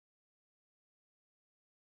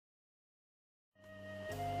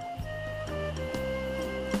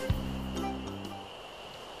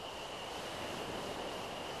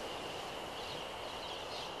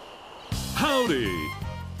Howdy!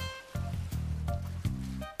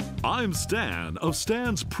 I'm Stan of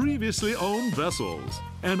Stan's previously owned vessels,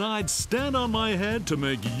 and I'd stand on my head to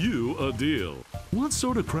make you a deal. What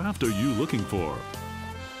sort of craft are you looking for?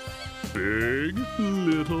 Big,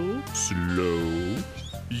 little, slow.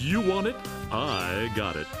 You want it, I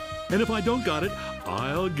got it. And if I don't got it,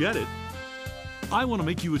 I'll get it. I want to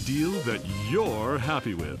make you a deal that you're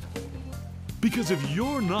happy with. Because if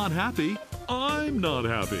you're not happy, I'm not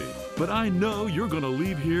happy. But I know you're going to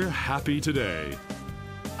leave here happy today.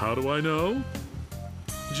 How do I know?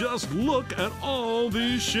 Just look at all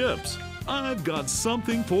these ships. I've got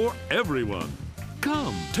something for everyone.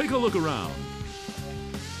 Come, take a look around.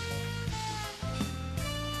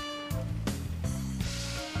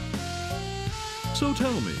 So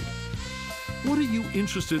tell me, what are you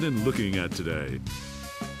interested in looking at today?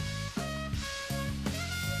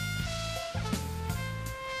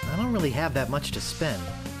 I don't really have that much to spend.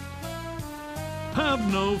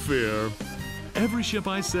 Have no fear. Every ship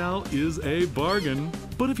I sell is a bargain.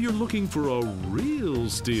 But if you're looking for a real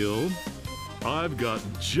steal, I've got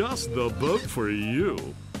just the boat for you.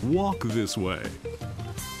 Walk this way.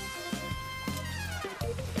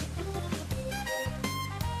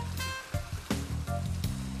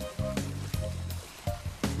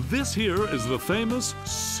 This here is the famous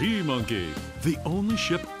Sea Monkey, the only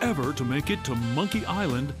ship ever to make it to Monkey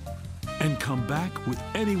Island and come back with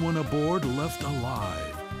anyone aboard left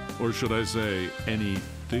alive. Or should I say,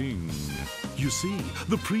 anything. You see,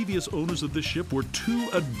 the previous owners of this ship were two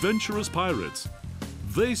adventurous pirates.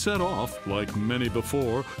 They set off, like many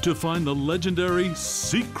before, to find the legendary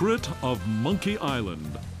secret of Monkey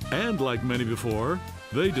Island. And like many before,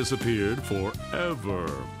 they disappeared forever.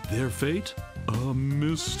 Their fate? A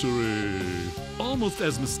mystery. Almost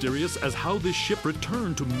as mysterious as how this ship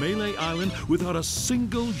returned to Malay Island without a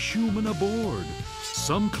single human aboard.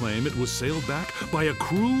 Some claim it was sailed back by a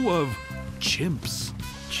crew of chimps.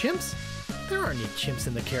 Chimps? There aren't any chimps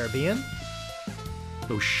in the Caribbean.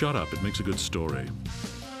 Oh, shut up. It makes a good story.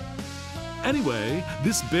 Anyway,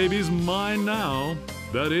 this baby's mine now.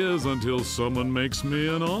 That is, until someone makes me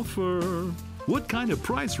an offer. What kind of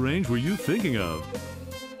price range were you thinking of?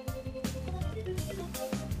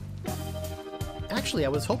 Actually, I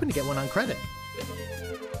was hoping to get one on credit.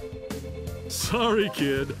 Sorry,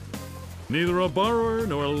 kid. Neither a borrower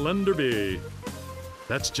nor a lender be.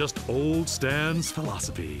 That's just old Stan's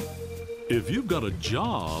philosophy. If you've got a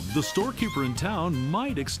job, the storekeeper in town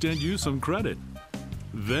might extend you some credit.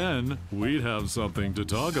 Then we'd have something to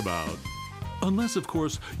talk about. Unless, of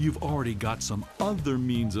course, you've already got some other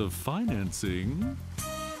means of financing.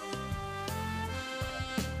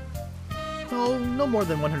 Oh, no more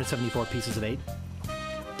than 174 pieces of 8.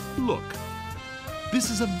 Look,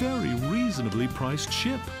 this is a very reasonably priced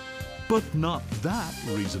ship, but not that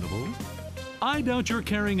reasonable. I doubt you're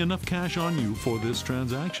carrying enough cash on you for this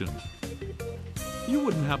transaction. You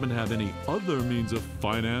wouldn't happen to have any other means of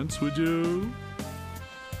finance, would you?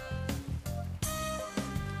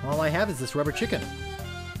 All I have is this rubber chicken.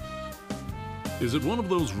 Is it one of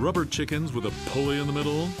those rubber chickens with a pulley in the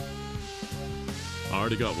middle? I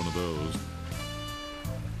already got one of those.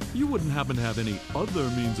 You wouldn't happen to have any other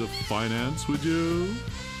means of finance, would you?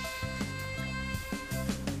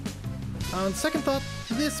 On second thought,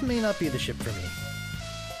 this may not be the ship for me.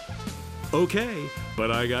 Okay,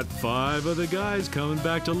 but I got 5 other guys coming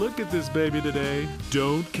back to look at this baby today.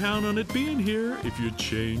 Don't count on it being here if you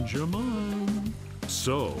change your mind.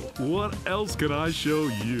 So, what else can I show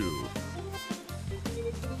you?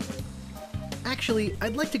 Actually,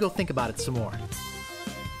 I'd like to go think about it some more.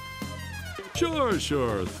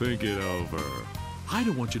 Sure, think it over. I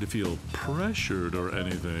don't want you to feel pressured or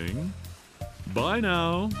anything. Bye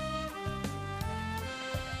now.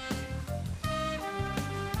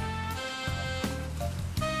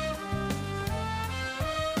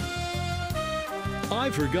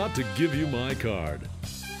 I forgot to give you my card.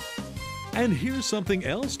 And here's something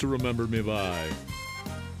else to remember me by.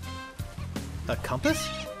 A compass?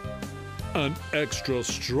 An extra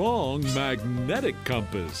strong magnetic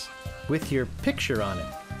compass. With your picture on it.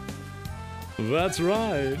 That's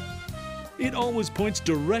right. It always points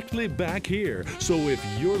directly back here, so if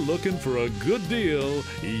you're looking for a good deal,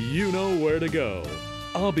 you know where to go.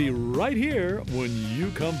 I'll be right here when you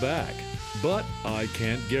come back, but I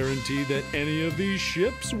can't guarantee that any of these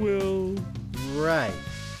ships will. Right.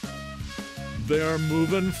 They're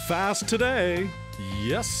moving fast today.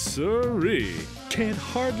 Yes, sirree. Can't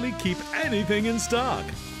hardly keep anything in stock.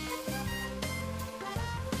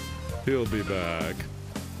 He'll be back.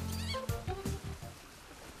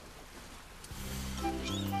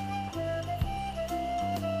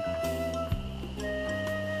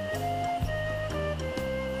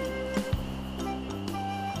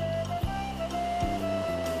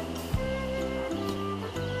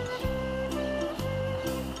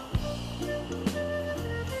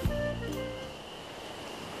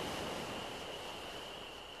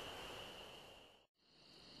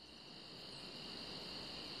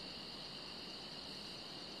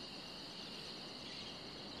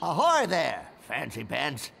 Ahoy there, fancy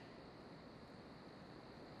pants.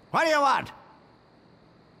 What do you want?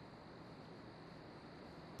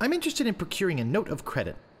 I'm interested in procuring a note of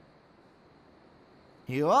credit.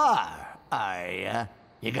 You are ya?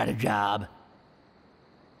 You got a job?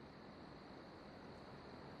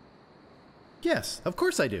 Yes, of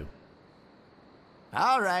course I do.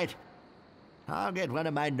 All right. I'll get one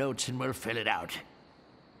of my notes and we'll fill it out.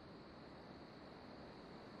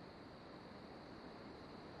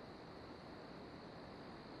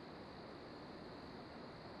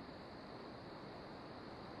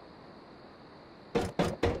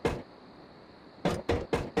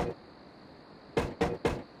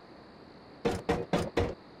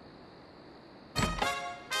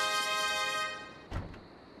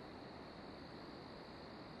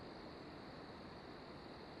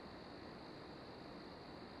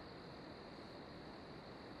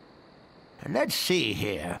 Let's see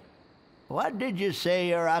here. What did you say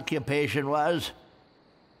your occupation was?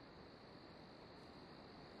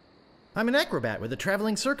 I'm an acrobat with a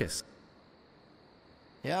traveling circus.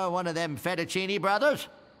 You're one of them fettuccine brothers?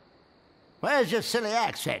 Where's your silly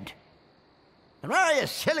accent? And where are your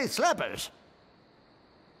silly slippers?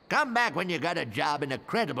 Come back when you got a job in a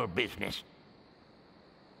credible business.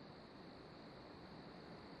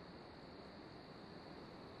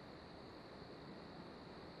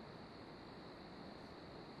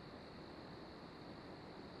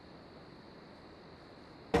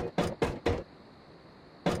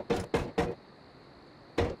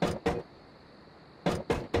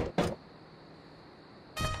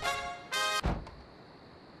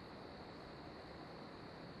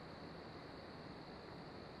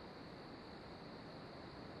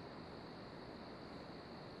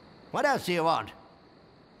 What else do you want?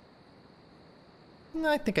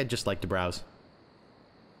 I think I'd just like to browse.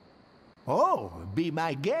 Oh, be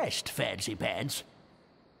my guest, fancy pants.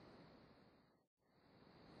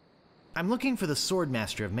 I'm looking for the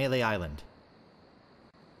Swordmaster of Melee Island.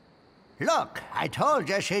 Look, I told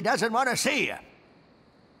you she doesn't want to see you.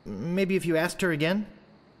 Maybe if you asked her again?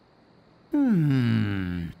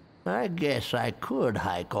 I guess I could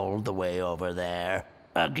hike all the way over there.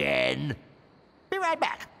 Again. Be right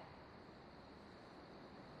back.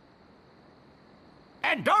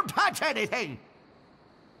 And don't touch anything!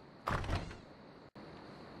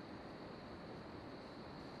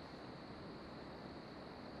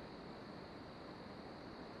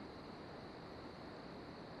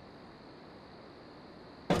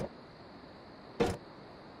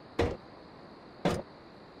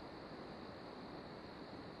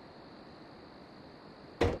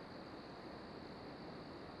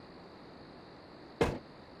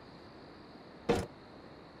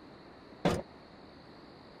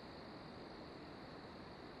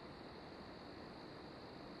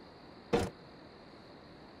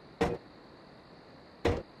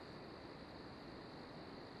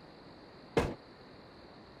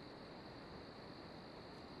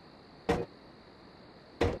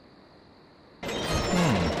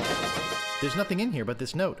 There's nothing in here but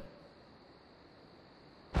this note.